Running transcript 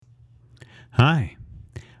Hi,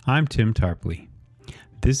 I'm Tim Tarpley.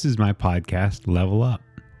 This is my podcast, Level Up.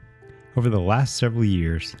 Over the last several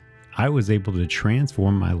years, I was able to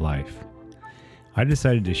transform my life. I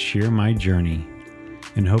decided to share my journey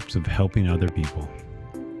in hopes of helping other people.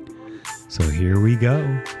 So here we go.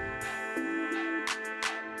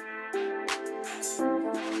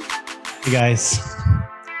 Hey guys,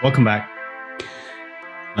 welcome back.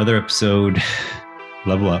 Another episode,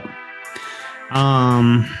 Level Up.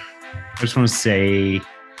 I just want to say a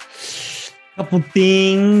couple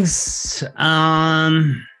things.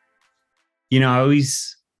 I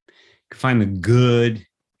always find the good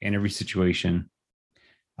in every situation.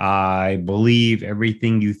 I believe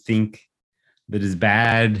everything you think that is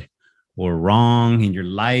bad or wrong in your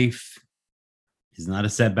life is not a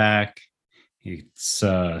setback. It's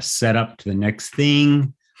set up to the next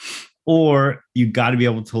thing, or you got to be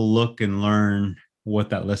able to look and learn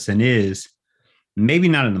what that lesson is. Maybe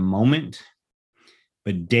not in the moment,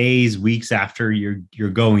 but days, weeks after you're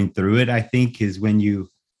going through it, I think is when you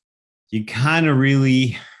kind of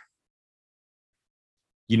really,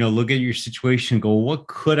 look at your situation and go, what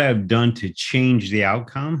could I have done to change the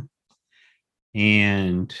outcome?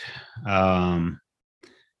 And,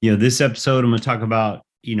 this episode, I'm going to talk about,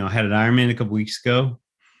 I had an Ironman a couple weeks ago.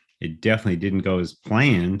 It definitely didn't go as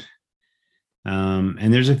planned.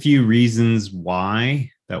 And there's a few reasons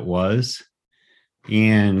why that was.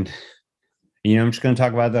 And, I'm just going to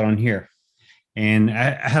talk about that on here. And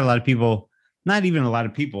I had a lot of people, not even a lot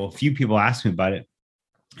of people, a few people asked me about it.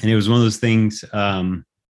 And it was one of those things, it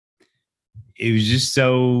was just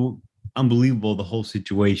so unbelievable, the whole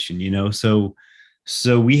situation, So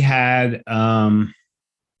we had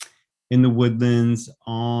in the Woodlands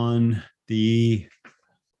on the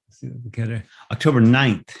October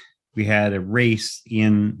 9th, we had a race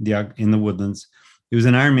in the Woodlands. It was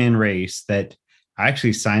an Ironman race that I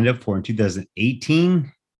actually signed up for in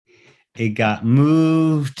 2018. It got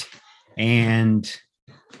moved, and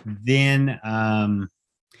then I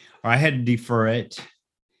had to defer it.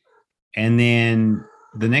 And then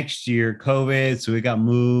the next year, COVID, so it got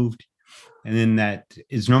moved. And then that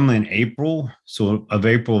is normally in April. So of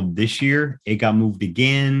April of this year, it got moved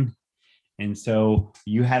again. And so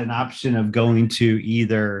you had an option of going to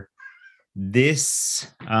either this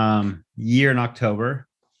year in October,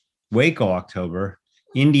 Waco, October,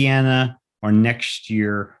 Indiana, or next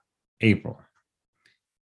year, April.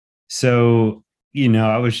 So,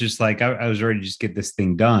 I was just like, I was ready to just get this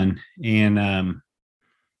thing done. And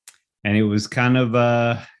it was kind of,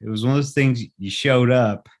 it was one of those things you showed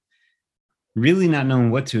up really not knowing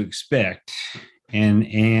what to expect.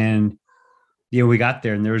 And we got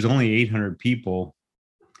there and there was only 800 people,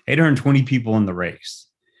 820 people in the race.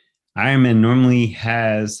 Ironman normally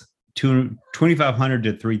has 2,500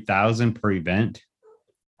 to 3,000 per event.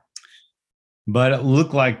 But it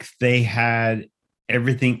looked like they had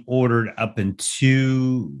everything ordered up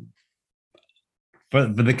into for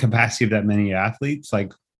the capacity of that many athletes.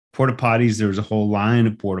 Like porta potties, there was a whole line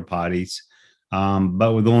of porta potties.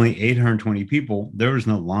 But with only 820 people, there was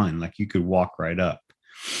no line. Like you could walk right up.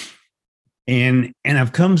 And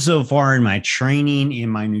I've come so far in my training, in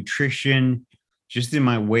my nutrition, just in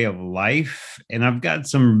my way of life. And I've got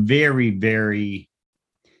some very, very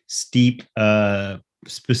steep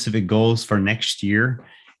specific goals for next year.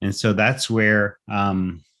 And so that's where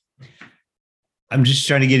I'm just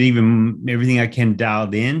trying to get even everything I can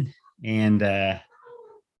dialed in. And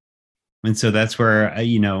so that's where,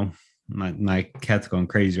 my cat's going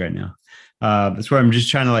crazy right now. That's where I'm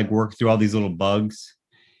just trying to like work through all these little bugs.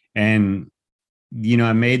 And,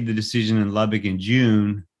 I made the decision in Lubbock in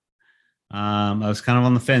June. I was kind of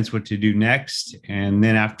on the fence what to do next. And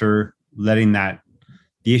then after letting the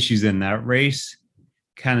issues in that race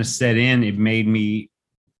kind of set in, it made me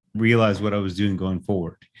realize what I was doing going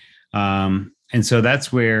forward. And so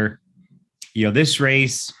that's where, this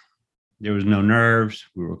race, there was no nerves.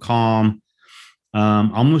 We were calm,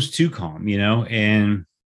 almost too calm, and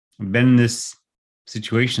I've been in this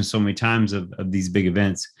situation so many times of these big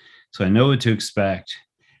events. So I know what to expect.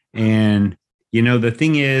 And, the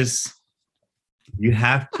thing is, you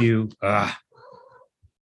have to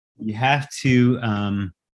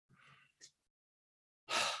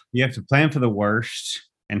plan for the worst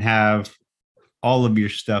and have all of your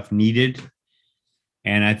stuff needed.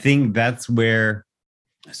 And I think that's where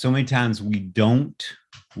so many times we don't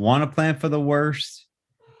want to plan for the worst.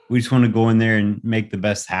 We just want to go in there and make the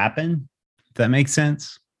best happen. If that makes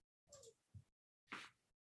sense.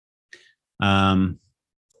 All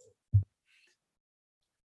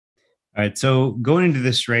right. So going into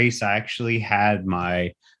this race, I actually had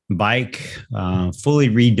my bike fully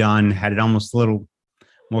redone, had it almost a little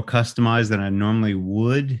more customized than I normally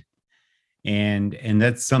would. And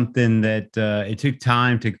that's something that it took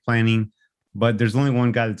time, took planning, but there's only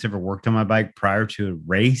one guy that's ever worked on my bike prior to a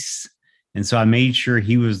race. And so I made sure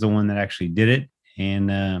he was the one that actually did it.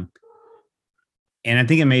 And I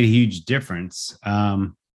think it made a huge difference,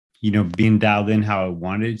 being dialed in how I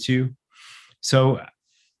wanted it to. So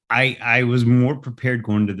I was more prepared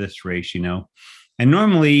going to this race, and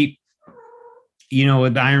normally,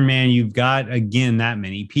 with Ironman, you've got again that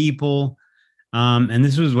many people. And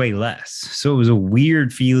this was way less. So it was a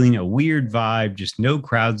weird feeling, a weird vibe, just no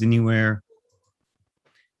crowds anywhere.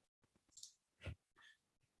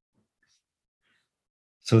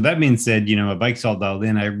 So that being said, my bike's all dialed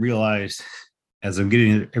in. I realized as I'm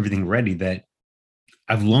getting everything ready that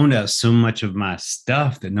I've loaned out so much of my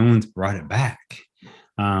stuff that no one's brought it back.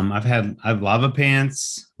 I've lava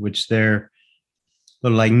pants, which they're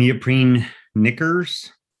little like neoprene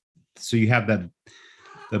knickers. So you have the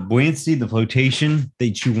buoyancy, the flotation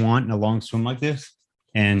that you want in a long swim like this.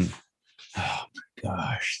 And oh my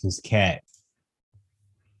gosh, this cat.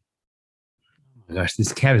 Oh my gosh,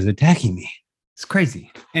 this cat is attacking me. It's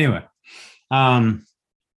crazy. Anyway,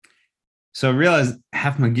 so I realized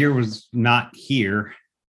half my gear was not here.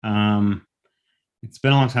 It's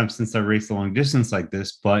been a long time since I raced a long distance like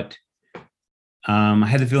this, but I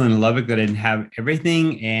had the feeling in Lubbock that I didn't have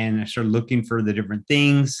everything, and I started looking for the different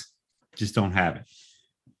things. Just don't have it.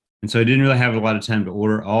 And so I didn't really have a lot of time to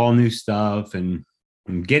order all new stuff, and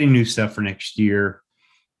I'm getting new stuff for next year.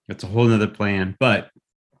 That's a whole nother plan, but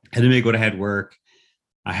I had to make what I had work.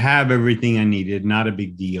 I have everything I needed, not a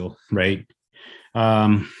big deal, right?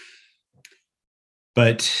 But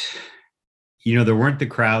there weren't the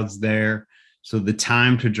crowds there. So the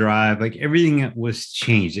time to drive, like everything was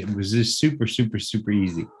changed. It was just super, super, super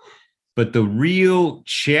easy. But the real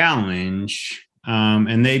challenge,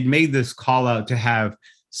 and they'd made this call out to have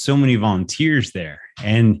so many volunteers there,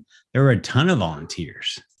 and there were a ton of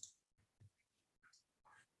volunteers.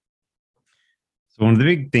 So one of the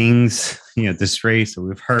big things, this race that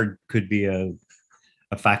we've heard could be a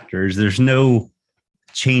factor is there's no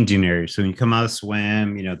changing area. So when you come out of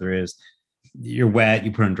swim, you're wet,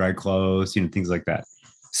 you put on dry clothes, things like that.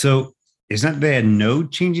 So it's not that they had no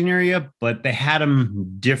changing area, but they had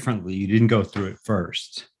them differently. You didn't go through it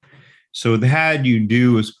first. So what they had you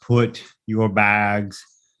do was put your bags,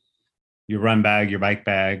 your run bag, your bike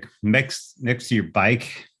bag next to your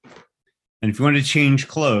bike. And if you wanted to change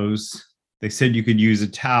clothes, they said you could use a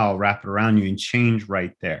towel, wrap it around you, and change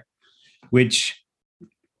right there, which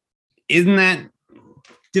isn't that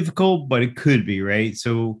difficult, but it could be, right?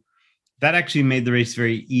 So that actually made the race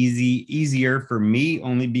very easier for me,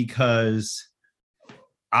 only because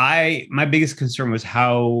my biggest concern was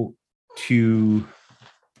how to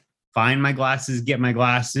find my glasses, get my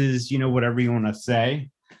glasses, whatever you want to say,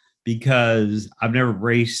 because I've never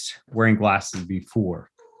raced wearing glasses before.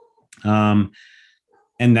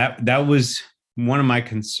 And that was one of my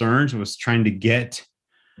concerns, was trying to get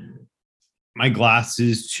my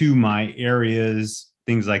glasses to my areas,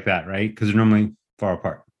 things like that, right? Because they're normally far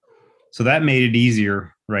apart. So that made it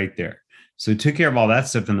easier right there. So took care of all that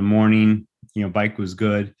stuff in the morning. Bike was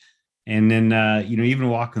good. And then, even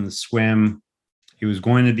walking the swim, it was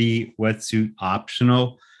going to be wetsuit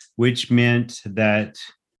optional, which meant that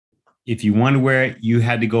if you wanted to wear it, you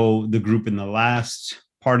had to go the group in the last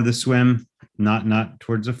part of the swim, not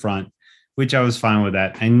towards the front, which I was fine with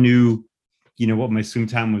that. I knew, what my swim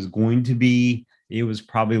time was going to be. It was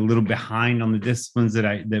probably a little behind on the disciplines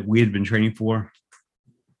that we had been training for.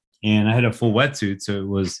 And I had a full wetsuit, so it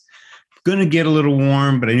was going to get a little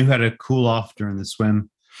warm, but I knew how to cool off during the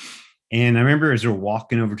swim. And I remember as we were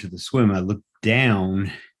walking over to the swim, I looked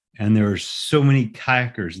down, and there were so many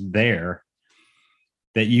kayakers there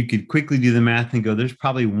that you could quickly do the math and go, there's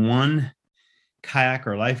probably one kayak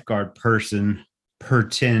or lifeguard person per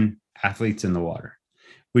 10 athletes in the water,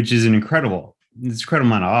 which is incredible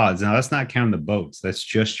amount of odds. Now, that's not counting the boats. That's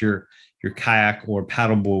just your kayak or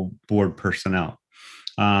paddleboard personnel.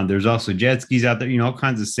 There's also jet skis out there, all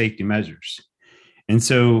kinds of safety measures. And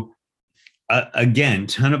so, again,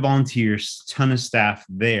 ton of volunteers, ton of staff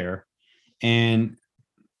there. And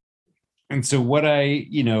so what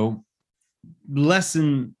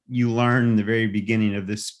lesson you learn in the very beginning of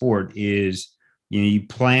this sport is, you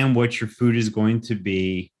plan what your food is going to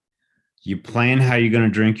be. You plan how you're going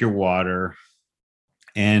to drink your water.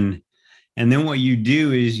 And then what you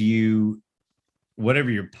do is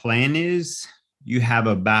whatever your plan is, you have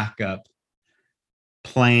a backup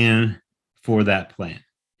plan for that plan.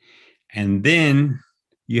 And then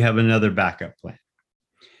you have another backup plan.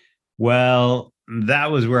 Well,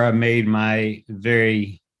 that was where I made my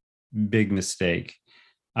very big mistake.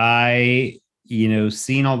 I,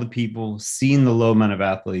 seen all the people, seen the low amount of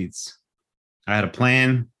athletes. I had a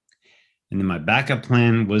plan. And then my backup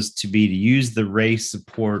plan was to use the race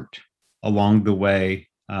support along the way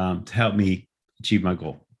to help me achieve my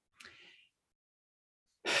goal.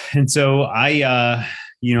 And so I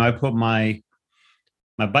put my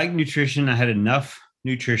bike nutrition. I had enough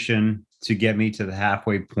nutrition to get me to the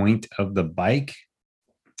halfway point of the bike.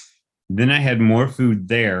 Then I had more food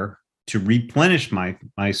there to replenish my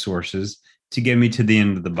sources to get me to the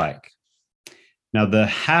end of the bike. Now, the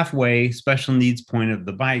halfway special needs point of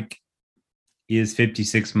the bike is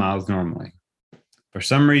 56 miles normally. For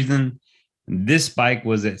some reason, this bike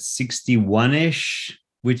was at 61-ish,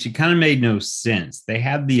 which it kind of made no sense. They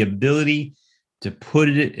had the ability to put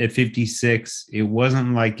it at 56. It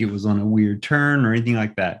wasn't like it was on a weird turn or anything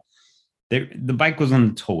like that. The bike was on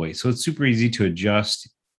the tollway, so it's super easy to adjust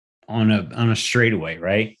on a straightaway,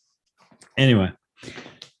 right? Anyway,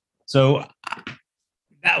 so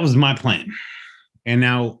that was my plan. And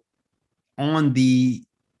now on the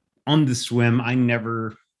swim, I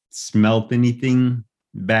never smelt anything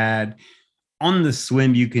bad. On the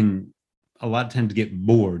swim, you can a lot of times get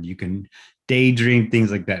bored. You can daydream,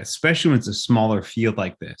 things like that, especially when it's a smaller field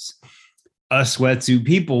like this. Us wetsuit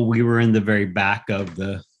people, we were in the very back of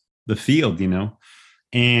the field,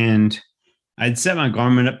 and I'd set my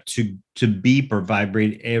Garmin up to beep or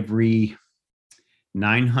vibrate every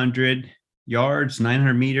 900 yards,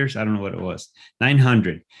 900 meters. I don't know what it was,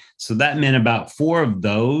 900. So that meant about 4 of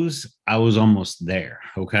those, I was almost there.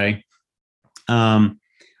 Okay. I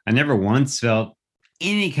never once felt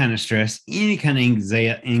any kind of stress, any kind of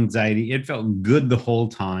anxiety. It felt good the whole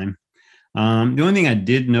time. The only thing I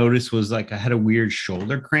did notice was like I had a weird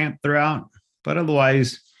shoulder cramp throughout, but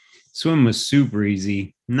otherwise, swim was super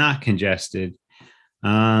easy, not congested.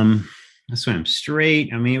 I swam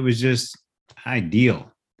straight. I mean, it was just ideal.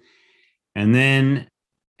 And then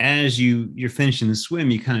as you're finishing the swim,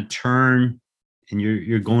 you kind of turn and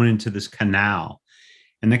you're going into this canal.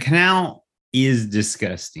 And the canal is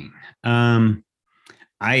disgusting. I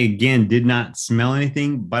again did not smell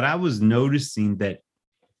anything, but I was noticing that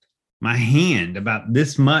my hand about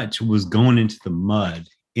this much was going into the mud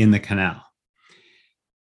in the canal.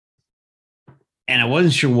 And I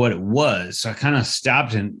wasn't sure what it was. So I kind of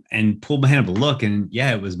stopped and pulled my hand up to look. And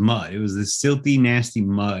yeah, it was mud. It was this silty, nasty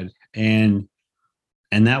mud. And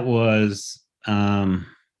that was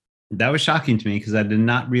shocking to me because I did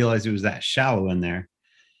not realize it was that shallow in there.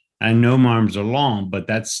 I know my arms are long, but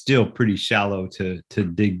that's still pretty shallow to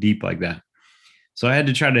dig deep like that. So I had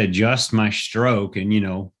to try to adjust my stroke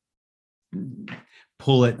and,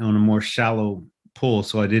 pull it on a more shallow pull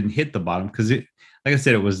so I didn't hit the bottom because like I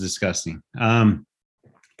said, it was disgusting. But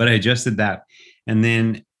I adjusted that. And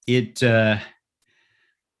then it, coming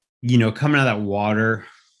out of that water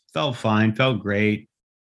felt fine, felt great.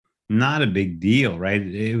 Not a big deal, right?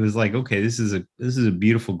 It was like, okay, this is a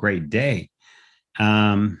beautiful, great day.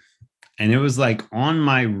 And it was like on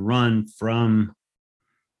my run from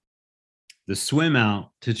the swim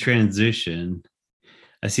out to transition,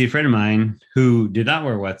 I see a friend of mine who did not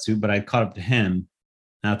wear a wetsuit, but I caught up to him.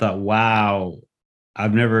 And I thought, wow,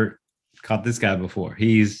 I've never caught this guy before.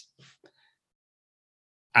 I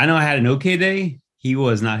know I had an okay day. He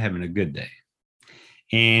was not having a good day.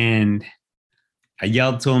 And I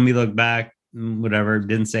yelled to him. He looked back, whatever,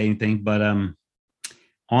 didn't say anything. But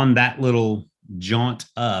on that little jaunt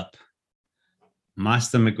up, my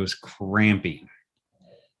stomach was cramping.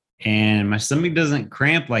 And my stomach doesn't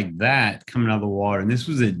cramp like that coming out of the water. And this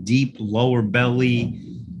was a deep lower belly,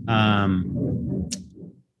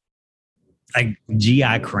 like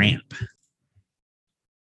GI cramp.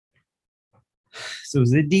 So it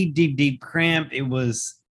was a deep, deep, deep cramp. It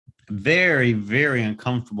was very, very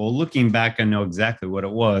uncomfortable. Looking back, I know exactly what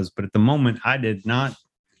it was. But at the moment, I did not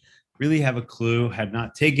really have a clue, had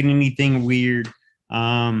not taken anything weird.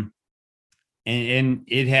 And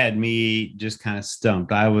it had me just kind of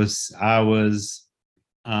stumped. I was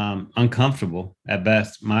uncomfortable at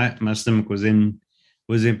best. My stomach was in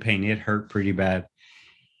pain. It hurt pretty bad.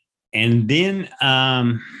 And then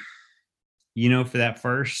for that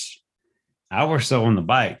first hour or so on the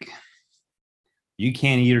bike, you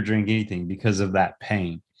can't eat or drink anything because of that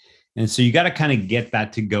pain. And so you got to kind of get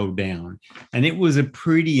that to go down. And it was a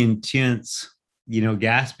pretty intense,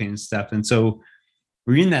 gas pain and stuff. And so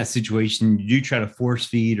we're in that situation, you do try to force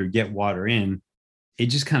feed or get water in, it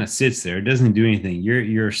just kind of sits there. It doesn't do anything.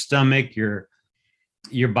 Your stomach, your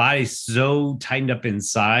body's so tightened up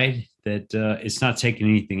inside that it's not taking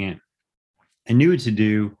anything in. I knew what to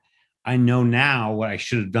do. I know now what I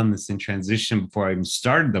should have done this in transition before I even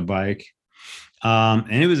started the bike.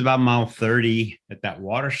 And it was about mile 30 at that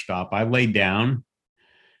water stop. I laid down.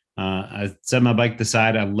 I set my bike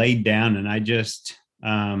aside. I laid down and I just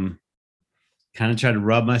kind of tried to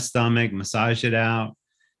rub my stomach, massage it out,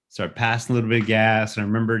 start passing a little bit of gas. And I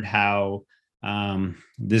remembered how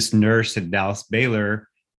this nurse at Dallas Baylor,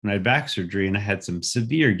 when I had back surgery and I had some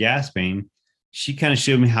severe gas pain, she kind of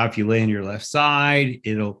showed me how if you lay on your left side,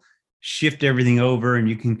 it'll shift everything over and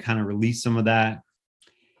you can kind of release some of that.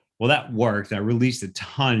 Well, that worked. I released a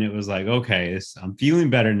ton. It was like, okay, I'm feeling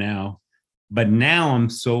better now. But now I'm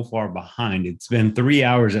so far behind. It's been 3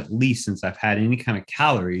 hours at least since I've had any kind of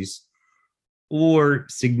calories or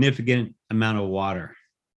significant amount of water.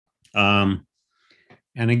 And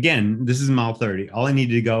again, this is mile 30. All I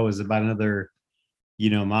needed to go is about another,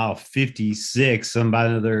 mile 56, about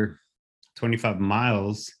another 25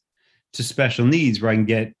 miles to special needs where I can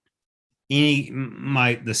get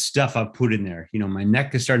the stuff I put in there. My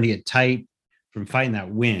neck is starting to get tight from fighting that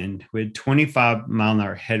wind. We had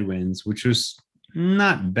 25-mile-an-hour headwinds, which was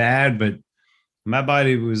not bad, but my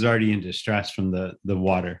body was already in distress from the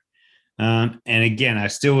water. And again, I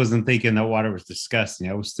still wasn't thinking that water was disgusting.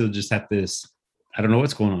 I was still just at this, I don't know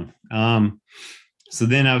what's going on. So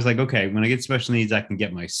then I was like, okay, when I get special needs, I can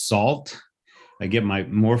get my salt, I get my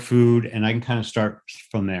more food, and I can kind of start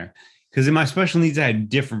from there. Because in my special needs, I had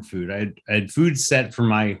different food. I had food set for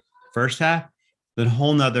my first half, but a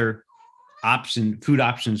whole nother food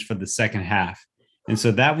options for the second half. And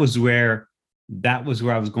so that was where I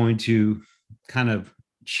was going to kind of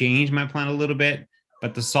change my plan a little bit.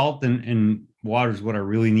 But the salt and water is what I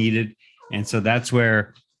really needed. And so that's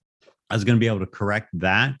where I was going to be able to correct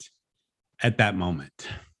that at that moment.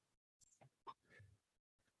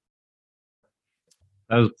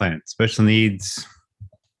 That was the plan. Special needs,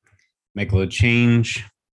 make a little change,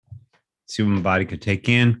 see what my body could take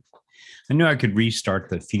in. I knew I could restart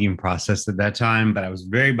the feeding process at that time, but I was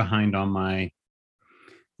very behind on my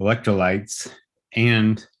electrolytes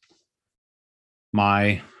and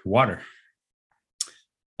my water.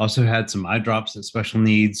 Also had some eye drops at special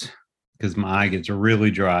needs because my eye gets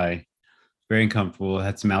really dry, very uncomfortable.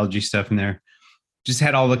 Had some allergy stuff in there. Just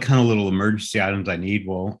had all the kind of little emergency items I need.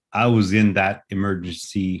 Well, I was in that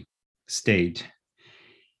emergency state.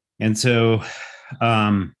 And so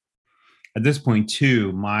at this point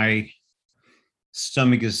too, my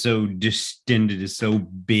stomach is so distended, is so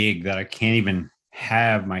big that I can't even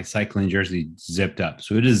have my cycling jersey zipped up.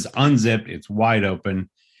 So it is unzipped. It's wide open.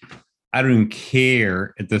 I don't even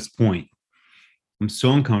care at this point. I'm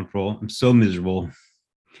so uncomfortable. I'm so miserable.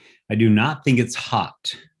 I do not think it's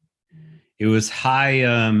hot. It was high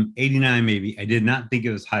 89 maybe. I did not think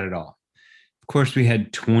it was hot at all. Of course, we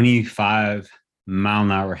had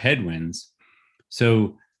 25-mile-an-hour headwinds.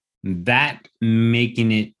 So that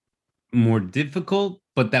making it more difficult,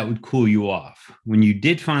 but that would cool you off. When you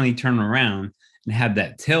did finally turn around and have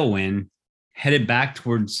that tailwind headed back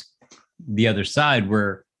towards the other side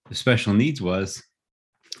where the special needs was,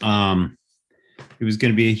 it was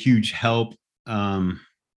going to be a huge help, to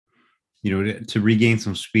regain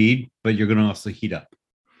some speed, but you're going to also heat up.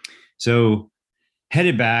 So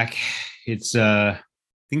headed back, it's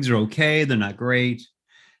things are okay. They're not great.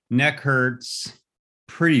 Neck hurts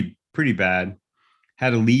pretty bad.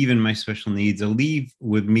 Had to leave in my special needs. A leave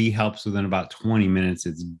with me helps within about 20 minutes.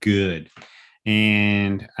 It's good.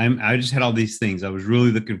 And I just had all these things I was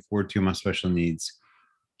really looking forward to in my special needs.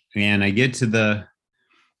 And I get to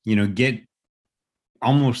get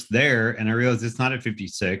almost there. And I realize it's not at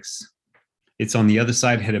 56. It's on the other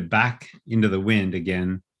side, headed back into the wind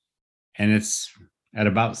again. And it's at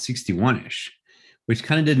about 61-ish, which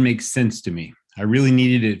kind of didn't make sense to me. I really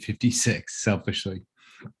needed it at 56 selfishly.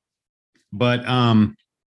 But, and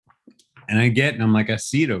I'm like, I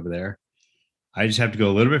see it over there. I just have to go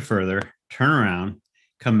a little bit further, turn around,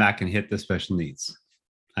 come back and hit the special needs.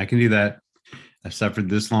 I can do that. I've suffered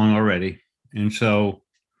this long already. And so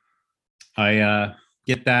I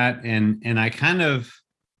get that. And I kind of,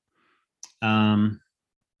 I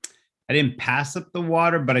didn't pass up the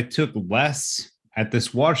water, but I took less at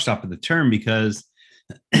this water stop at the turn because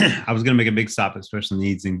I was going to make a big stop at special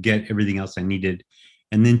needs and get everything else I needed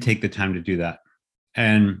and then take the time to do that.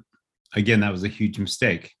 And again, that was a huge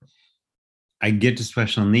mistake. I get to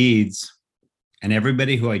special needs and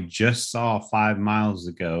everybody who I just saw 5 miles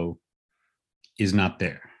ago is not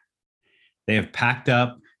there. They have packed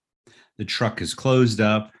up. The truck is closed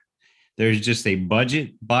up. There's just a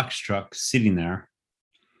budget box truck sitting there.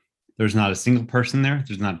 There's not a single person there.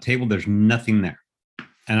 There's not a table. There's nothing there.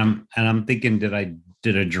 And I'm thinking, did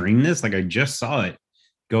I dream this? Like I just saw it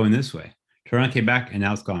going this way. Turn around, came back, and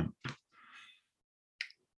now it's gone.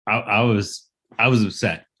 I was I was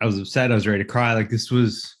upset. I was upset. I was ready to cry. Like this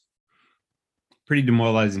was pretty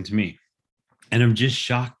demoralizing to me. And I'm just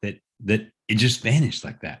shocked that it just vanished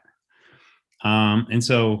like that. And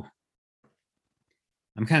so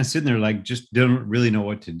I'm kind of sitting there like just don't really know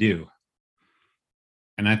what to do.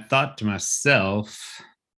 And I thought to myself,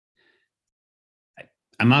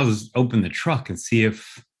 I might as well open the truck and see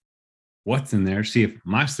if what's in there, see if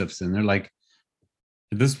my stuff's in there. Like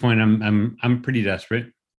at this point, I'm pretty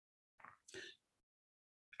desperate.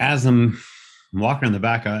 As I'm walking on the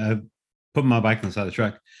back, I put my bike on the side of the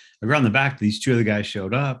truck. I go on the back. These two other guys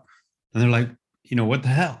showed up, and they're like, what the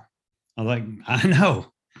hell? I was like, I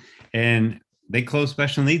know. And they closed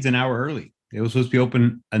special needs an hour early. It was supposed to be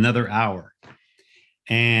open another hour.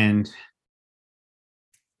 And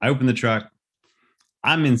I opened the truck.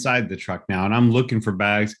 I'm inside the truck now, and I'm looking for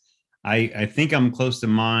bags. I think I'm close to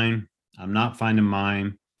mine. I'm not finding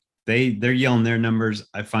mine. They're yelling their numbers.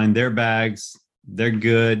 I find their bags. They're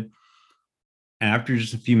good. And after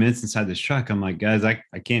just a few minutes inside this truck, I'm like, guys, I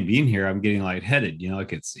can't be in here. I'm getting lightheaded.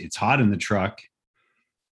 Like it's hot in the truck.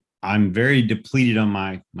 I'm very depleted on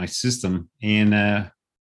my system. And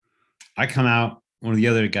I come out, one of the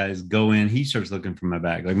other guys go in, he starts looking for my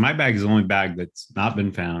bag. Like my bag is the only bag that's not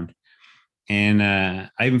been found. And I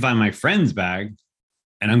even find my friend's bag,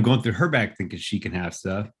 and I'm going through her bag thinking she can have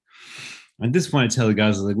stuff. At this point, I tell the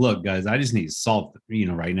guys, like, look, guys, I just need salt,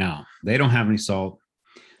 right now. They don't have any salt.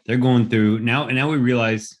 They're going through now, and now we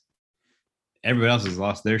realize everybody else has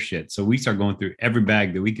lost their shit. So we start going through every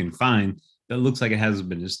bag that we can find that looks like it hasn't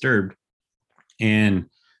been disturbed. And,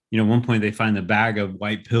 at one point they find the bag of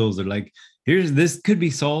white pills. They're like, this could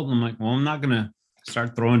be salt. And I'm like, well, I'm not going to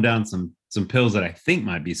start throwing down some pills that I think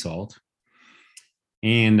might be salt.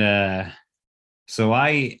 And so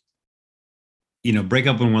I, break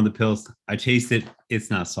up on one of the pills. I taste it. It's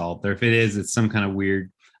not salt. Or if it is, it's some kind of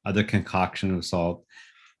weird other concoction of salt.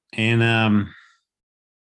 And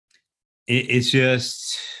it's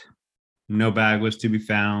just no bag was to be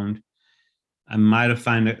found. I might have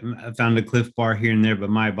found a Cliff Bar here and there, but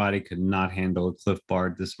my body could not handle a Cliff Bar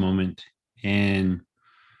at this moment. And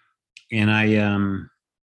I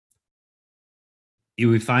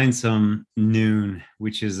we find some Noon,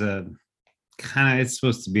 which is a kind of, it's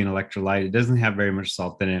supposed to be an electrolyte. It doesn't have very much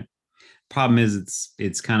salt in it. Problem is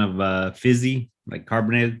it's kind of fizzy, like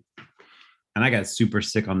carbonated. And I got super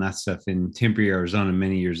sick on that stuff in Tempe, Arizona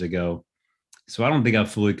many years ago. So I don't think I'll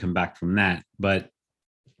fully come back from that, but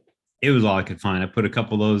it was all I could find. I put a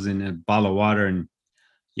couple of those in a bottle of water, and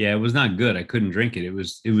yeah, it was not good. I couldn't drink it. It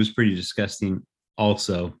was pretty disgusting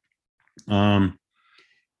also.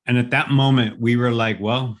 And at that moment we were like,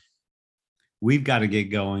 well, we've got to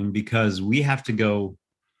get going because we have to go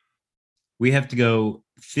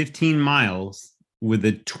 15 miles with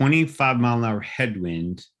a 25-mile-an-hour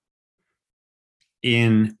headwind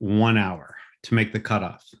in 1 hour to make the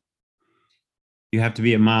cutoff. You have to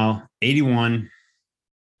be at mile 81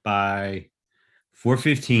 by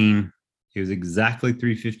 4:15. It was exactly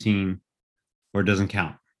 3:15, or it doesn't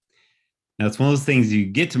count. Now it's one of those things, you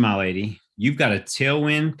get to mile 80, you've got a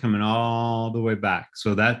tailwind coming all the way back.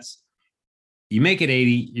 So you make it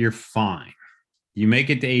 80, you're fine. You make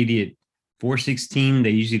it to 80 at 4:16, they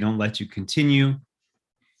usually don't let you continue.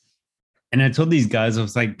 And I told these guys, I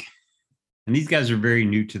was like, and these guys are very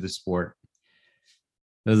new to the sport.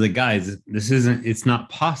 I was like, guys, it's not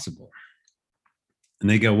possible. And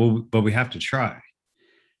they go, well, but we have to try.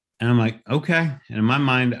 And I'm like, okay. And in my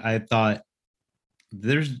mind, I thought,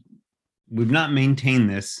 we've not maintained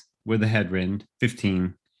this with a headwind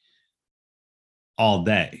 15 all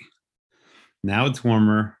day. Now it's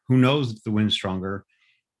warmer. Who knows if the wind's stronger?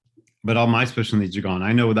 But all my special needs are gone.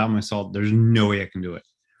 I know without my salt, there's no way I can do it.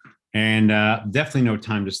 And definitely no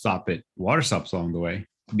time to stop it. Water stops along the way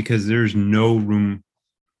because there's no room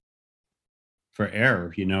for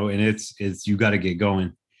error, and it's you got to get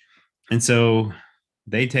going. And so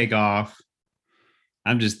they take off.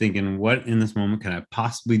 I'm just thinking, what in this moment can I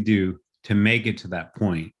possibly do to make it to that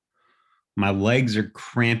point? My legs are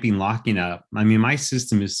cramping, locking up. I mean, my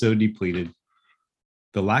system is so depleted.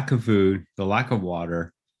 The lack of food, the lack of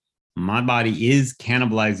water, my body is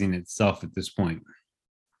cannibalizing itself at this point.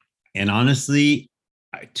 And honestly,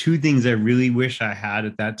 two things I really wish I had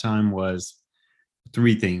at that time was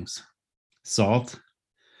three things: salt,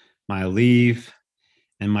 my Aleve,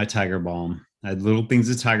 and my Tiger Balm. I had little things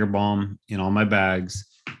of Tiger Balm in all my bags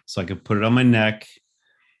so I could put it on my neck.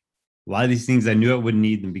 A lot of these things I knew I wouldn't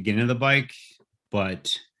need in the beginning of the bike,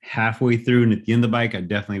 but halfway through and at the end of the bike, I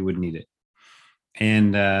definitely would need it.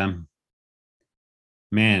 And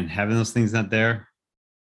man, having those things not there,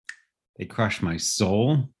 they crushed my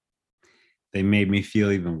soul. They made me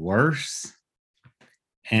feel even worse.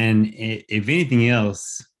 And if anything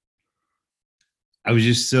else, I was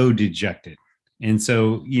just so dejected. And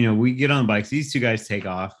so, we get on bikes. These two guys take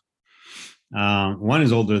off. One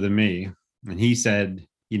is older than me, and he said,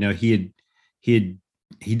 he had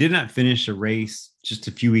he did not finish a race just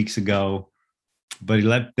a few weeks ago, but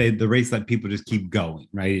the race let people just keep going,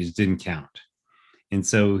 right? It just didn't count. And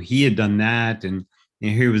so he had done that, and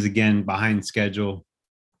here he was again behind schedule.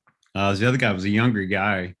 The other guy was a younger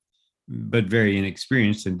guy, but very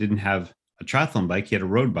inexperienced and didn't have a triathlon bike. He had a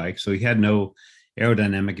road bike, so he had no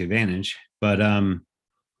aerodynamic advantage. But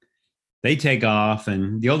they take off,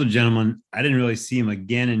 and the older gentleman, I didn't really see him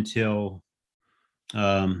again until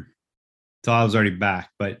I was already back.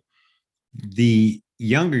 But the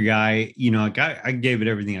younger guy, like I gave it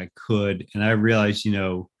everything I could, and I realized,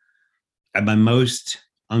 at my most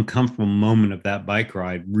uncomfortable moment of that bike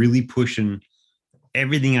ride, really pushing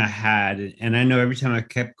everything I had. And I know every time I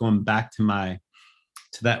kept going back to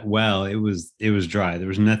that well, it was dry. There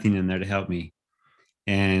was nothing in there to help me.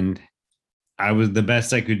 And the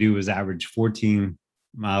best I could do was average 14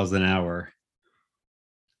 miles an hour.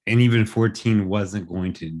 And even 14 wasn't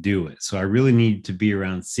going to do it. So I really needed to be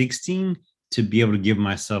around 16 to be able to give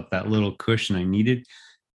myself that little cushion I needed,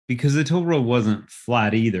 because the toll road wasn't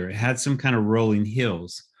flat either. It had some kind of rolling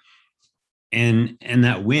hills. And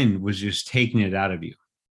that wind was just taking it out of you.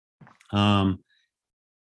 I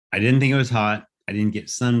didn't think it was hot. I didn't get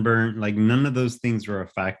sunburned. Like, none of those things were a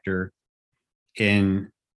factor. And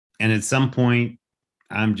at some point,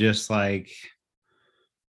 I'm just like,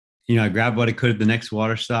 I grabbed what I could at the next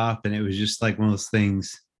water stop, and it was just like one of those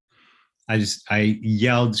things. I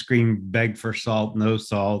yelled, screamed, begged for salt, no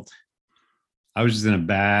salt. I was just in a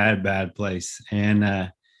bad, bad place. And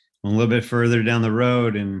a little bit further down the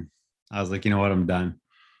road, and I was like, you know what, I'm done.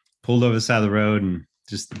 Pulled over the side of the road and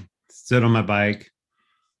just stood on my bike.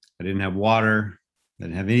 I didn't have water. I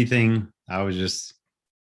didn't have anything. I was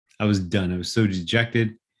done. I was so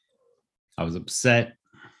dejected. I was upset,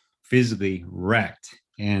 physically wrecked.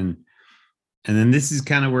 And then this is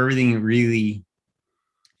kind of where everything really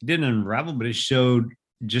didn't unravel, but it showed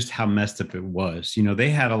just how messed up it was. They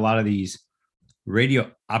had a lot of these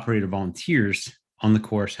radio operator volunteers on the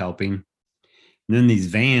course helping. And then these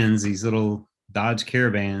vans, these little Dodge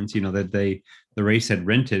Caravans, that the race had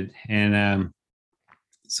rented. And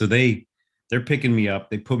so they're picking me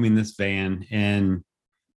up. They put me in this van, and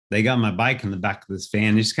they got my bike in the back of this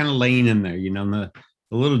van. It's kind of laying in there, and the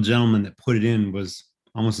little gentleman that put it in was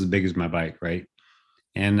almost as big as my bike, right?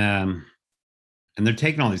 And they're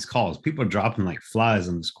taking all these calls. People are dropping like flies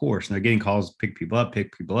on this course, and they're getting calls to pick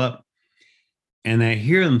people up. And I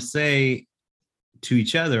hear them say to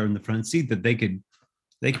each other in the front seat that they could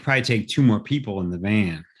probably take 2 more people in the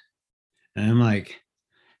van. And I'm like,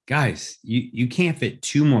 guys, you can't fit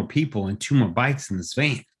 2 more people and 2 more bikes in this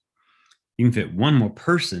van. You can fit 1 more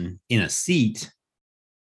person in a seat,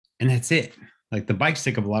 and that's it. Like, the bikes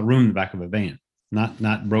take up a lot of room in the back of a van,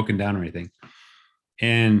 not broken down or anything.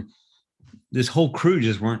 And this whole crew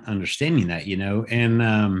just weren't understanding that,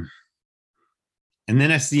 and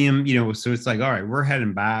then I see him, so it's like, all right, we're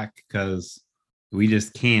heading back because we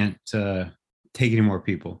just can't take any more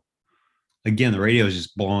people. Again, the radio is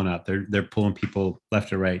just blowing up. They're pulling people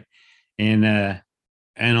left or right. And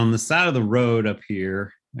on the side of the road up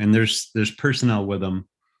here, and there's personnel with them,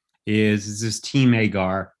 is this Team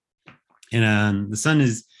Agar. And the son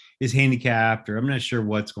is handicapped, or I'm not sure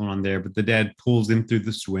what's going on there, but the dad pulls him through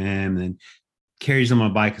the swim and carries him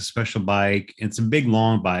on a bike, a special bike. It's a big,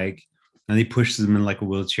 long bike, and he pushes him in like a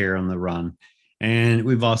wheelchair on the run. And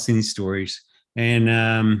we've all seen these stories, and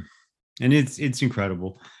it's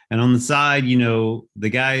incredible. And on the side, the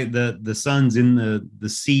guy, the son's in the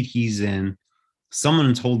seat he's in.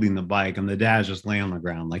 Someone's holding the bike, and the dad's just laying on the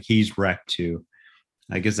ground like he's wrecked too.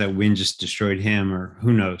 I guess that wind just destroyed him, or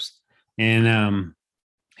who knows. And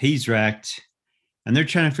he's wrecked, and they're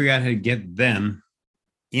trying to figure out how to get them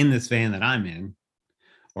in this van that I'm in,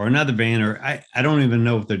 or another van, or I don't even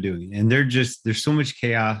know what they're doing. And there's so much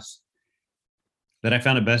chaos that I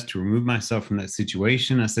found it best to remove myself from that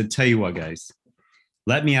situation. I said, tell you what, guys,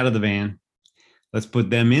 let me out of the van. Let's put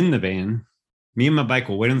them in the van. Me and my bike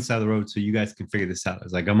will wait on the side of the road so you guys can figure this out. I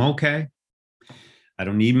was like, I'm okay. I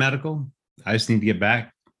don't need medical. I just need to get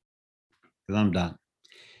back because I'm done.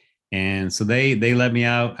 And so they let me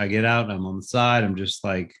out. I get out. I'm on the side. I'm just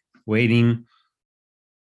like waiting.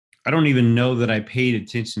 I don't even know that I paid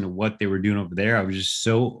attention to what they were doing over there. I was just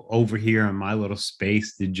so over here in my little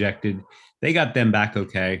space, dejected. They got them back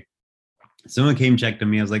okay. Someone came, checked on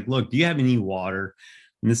me. I was like, look, do you have any water?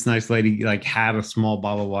 And this nice lady like had a small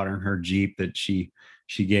bottle of water in her Jeep that she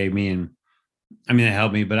gave me. And I mean, it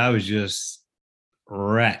helped me, but I was just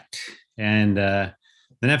wrecked. And then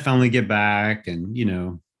I finally get back, and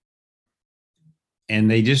and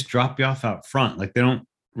they just drop you off out front. Like they don't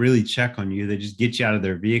really check on you. They just get you out of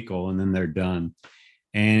their vehicle and then they're done.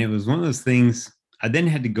 And it was one of those things. I then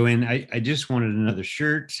had to go in. I just wanted another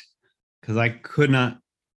shirt because I could not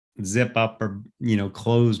zip up or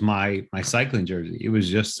close my cycling jersey. It was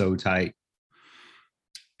just so tight.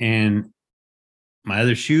 And my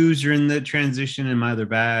other shoes are in the transition in my other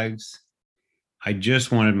bags. I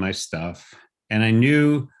just wanted my stuff. And I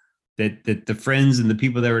knew that the friends and the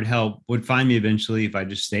people that would help would find me eventually if I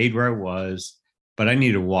just stayed where I was. But I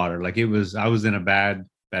needed water. Like I was in a bad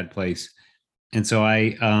place. And so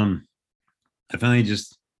I finally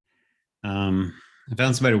just I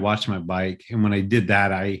found somebody to watch my bike. And when I did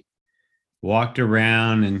that, I walked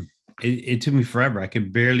around, and it took me forever. I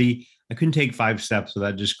couldn't take 5 steps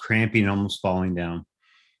without just cramping and almost falling down.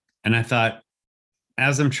 And I thought,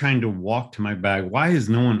 as I'm trying to walk to my bag, why is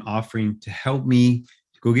no one offering to help me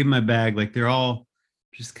to go get my bag? Like they're all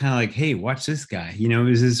just kind of like, hey, watch this guy. It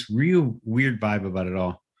was this real weird vibe about it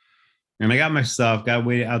all. And I got my stuff, got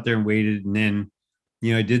waited out there and waited. And then,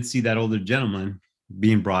 I did see that older gentleman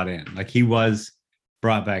being brought in. Like he was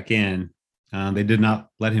brought back in. They did not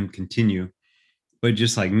let him continue. But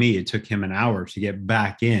just like me, it took him an hour to get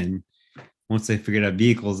back in once they figured out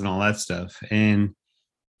vehicles and all that stuff. And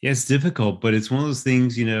yeah, it's difficult, but it's one of those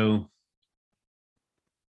things, I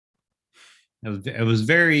was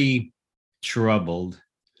very troubled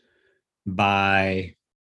by,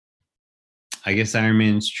 I guess,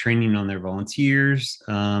 Ironman's training on their volunteers.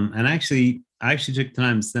 And I actually took the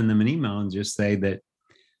time to send them an email and just say that,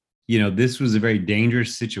 this was a very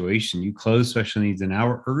dangerous situation. You closed special needs an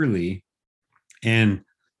hour early, and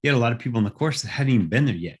you had a lot of people in the course that hadn't even been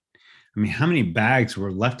there yet. I mean, how many bags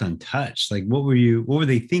were left untouched? Like, what were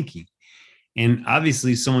they thinking? And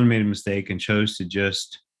obviously someone made a mistake and chose to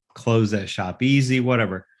just close that shop easy,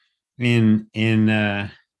 whatever. And I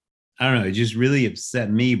don't know, it just really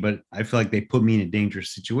upset me, but I feel like they put me in a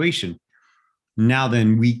dangerous situation. Now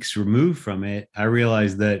then, weeks removed from it, I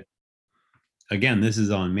realized that again, this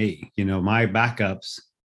is on me. My backups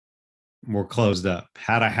were closed up.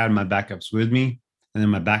 Had I had my backups with me and then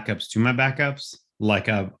my backups to my backups, like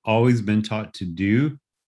I've always been taught to do,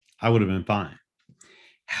 I would have been fine.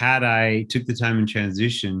 Had I took the time in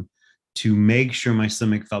transition to make sure my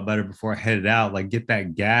stomach felt better before I headed out, like get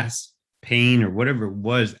that gas pain or whatever it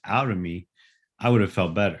was out of me, I would have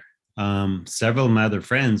felt better. Several of my other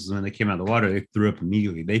friends, when they came out of the water, they threw up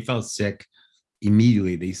immediately. They felt sick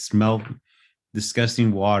immediately. They smelled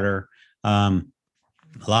disgusting water. A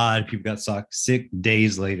lot of people got sick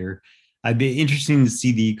days later. I'd be interesting to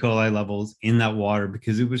see the E. coli levels in that water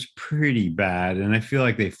because it was pretty bad. And I feel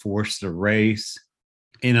like they forced a race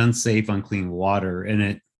in unsafe, unclean water, and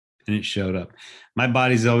it showed up. My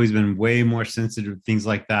body's always been way more sensitive to things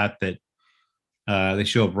like that they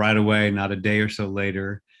show up right away, not a day or so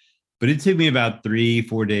later. But it took me about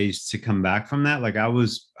 3-4 days to come back from that. Like I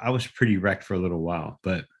was pretty wrecked for a little while,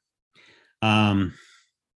 but yeah,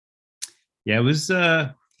 it was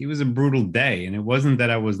a brutal day. And it wasn't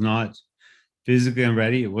that I was not physically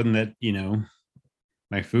unready. It wasn't that,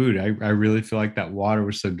 my food. I really feel like that water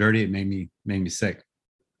was so dirty it made me sick.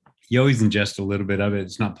 You always ingest a little bit of it.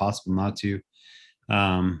 It's not possible not to.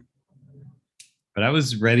 Um, but I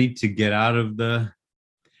was ready to get out of the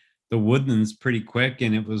woodlands pretty quick.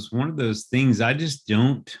 And it was one of those things I just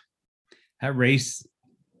don't, that race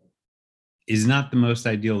is not the most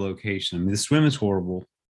ideal location. I mean, the swim is horrible.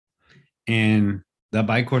 And the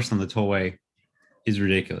bike course on the tollway is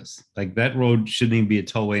ridiculous. Like that road shouldn't even be a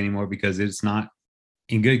tollway anymore because it's not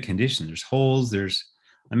in good condition. There's holes,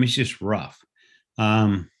 I mean, it's just rough.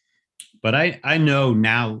 But I know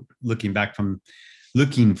now, looking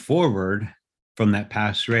forward from that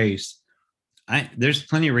past race, there's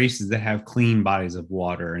plenty of races that have clean bodies of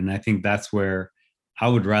water. And I think that's where I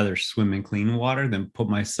would rather swim in clean water than put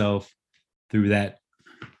myself through that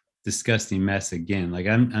disgusting mess again. Like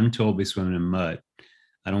I'm totally swimming in mud.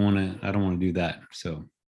 I don't want to do that. So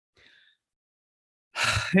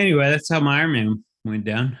anyway, that's how my Ironman went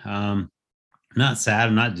down. Not sad.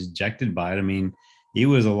 I'm not dejected by it. I mean, it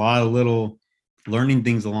was a lot of little learning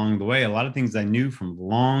things along the way. A lot of things I knew from a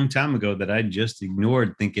long time ago that I just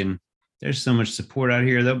ignored, thinking there's so much support out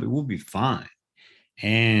here that we'll be fine.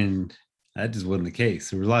 And that just wasn't the case.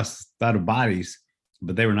 There was a lot of bodies,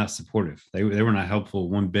 but they were not supportive. They were not helpful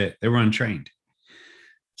one bit. They were untrained.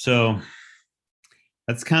 So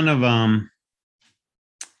that's kind of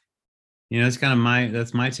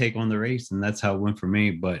that's my take on the race, and that's how it went for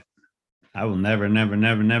me. But I will never, never,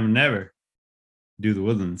 never, never, never do the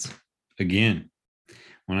Woodlands again.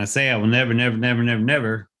 when I say I will never, never, never, never,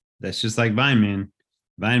 never, that's just like Vineman.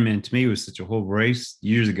 Vineman to me was such a whole race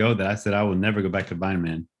years ago that I said I will never go back to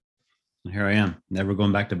Vineman. And here I am, never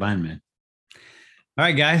going back to Vineman. All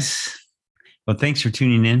right, guys. Well, thanks for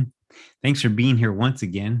tuning in. Thanks for being here once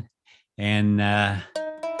again. And I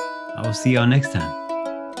will see y'all next time.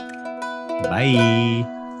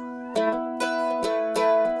 Bye.